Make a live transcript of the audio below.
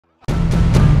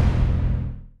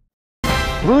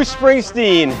Bruce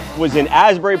Springsteen was in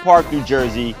Asbury Park, New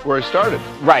Jersey. Where it started.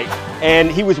 Right, and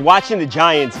he was watching the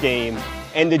Giants game,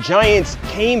 and the Giants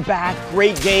came back,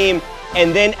 great game,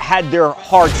 and then had their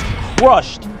hearts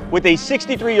crushed with a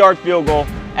 63-yard field goal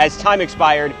as time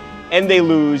expired, and they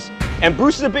lose. And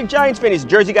Bruce is a big Giants fan. He's a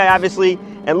Jersey guy, obviously,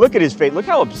 and look at his face. Look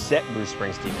how upset Bruce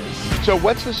Springsteen is. So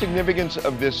what's the significance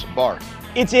of this bar?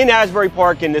 It's in Asbury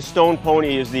Park, and the Stone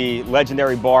Pony is the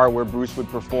legendary bar where Bruce would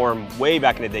perform way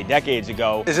back in the day, decades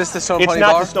ago. Is this the Stone Pony bar? It's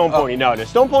not bar? the Stone Pony, no. The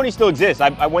Stone Pony still exists.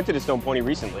 I went to the Stone Pony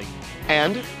recently.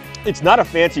 And? It's not a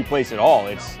fancy place at all.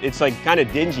 It's like kind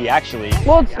of dingy, actually.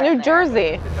 Well, it's New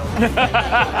Jersey.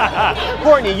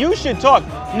 Courtney, you should talk.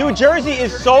 New Jersey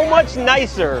is so much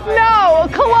nicer. No,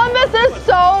 Columbus is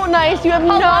so nice. You have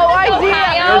no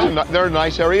idea. There are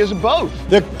nice areas of both.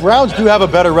 The Browns do have a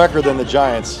better record than the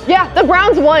Giants. Yeah, the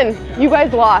Browns won. You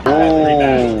guys lost.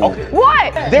 Okay.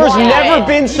 What? There's never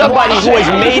been somebody who has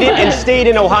made it and stayed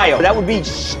in Ohio. That would be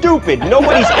stupid.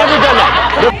 Nobody's ever done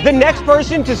that. The next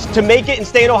person to make it and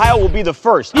stay in Ohio will be the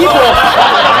first. People.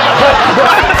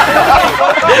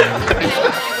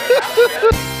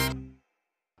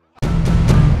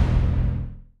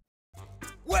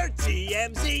 We're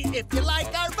TMZ. If you like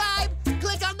our vibe,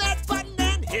 click on that button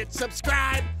and hit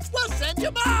subscribe. We'll send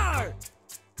you more.